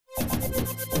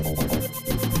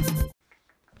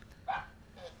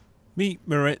Meet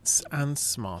Moritz and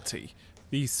Smarty.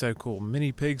 These so-called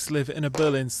mini-pigs live in a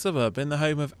Berlin suburb in the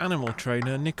home of animal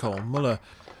trainer Nicole Muller.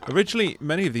 Originally,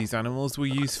 many of these animals were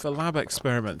used for lab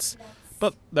experiments,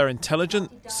 but they're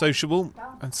intelligent, sociable,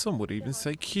 and some would even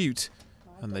say cute,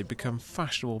 and they become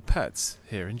fashionable pets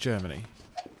here in Germany.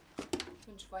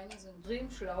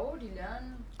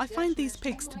 I find these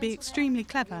pigs to be extremely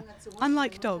clever.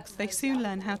 Unlike dogs, they soon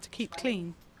learn how to keep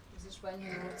clean.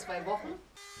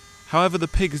 However, the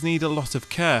pigs need a lot of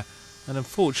care, and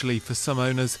unfortunately for some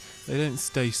owners, they don't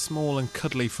stay small and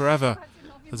cuddly forever.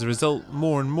 As a result,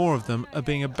 more and more of them are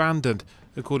being abandoned,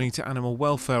 according to animal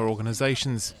welfare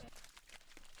organisations.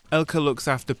 Elke looks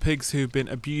after pigs who've been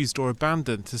abused or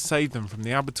abandoned to save them from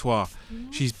the abattoir.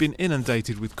 She's been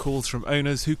inundated with calls from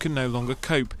owners who can no longer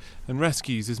cope and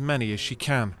rescues as many as she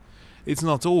can. It's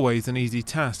not always an easy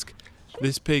task.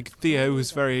 This pig, Theo,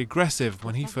 was very aggressive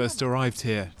when he first arrived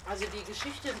here.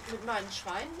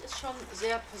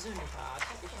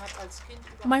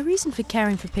 My reason for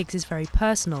caring for pigs is very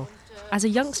personal. As a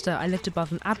youngster, I lived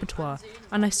above an abattoir,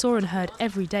 and I saw and heard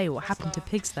every day what happened to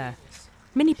pigs there.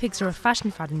 Mini pigs are a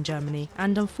fashion fad in Germany,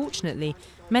 and unfortunately,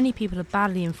 many people are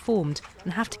badly informed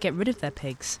and have to get rid of their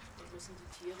pigs.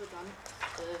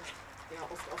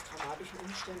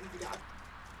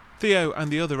 Theo and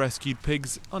the other rescued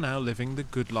pigs are now living the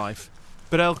good life.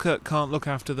 But Elke can't look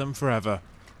after them forever.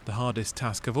 The hardest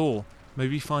task of all may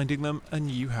be finding them a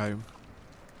new home.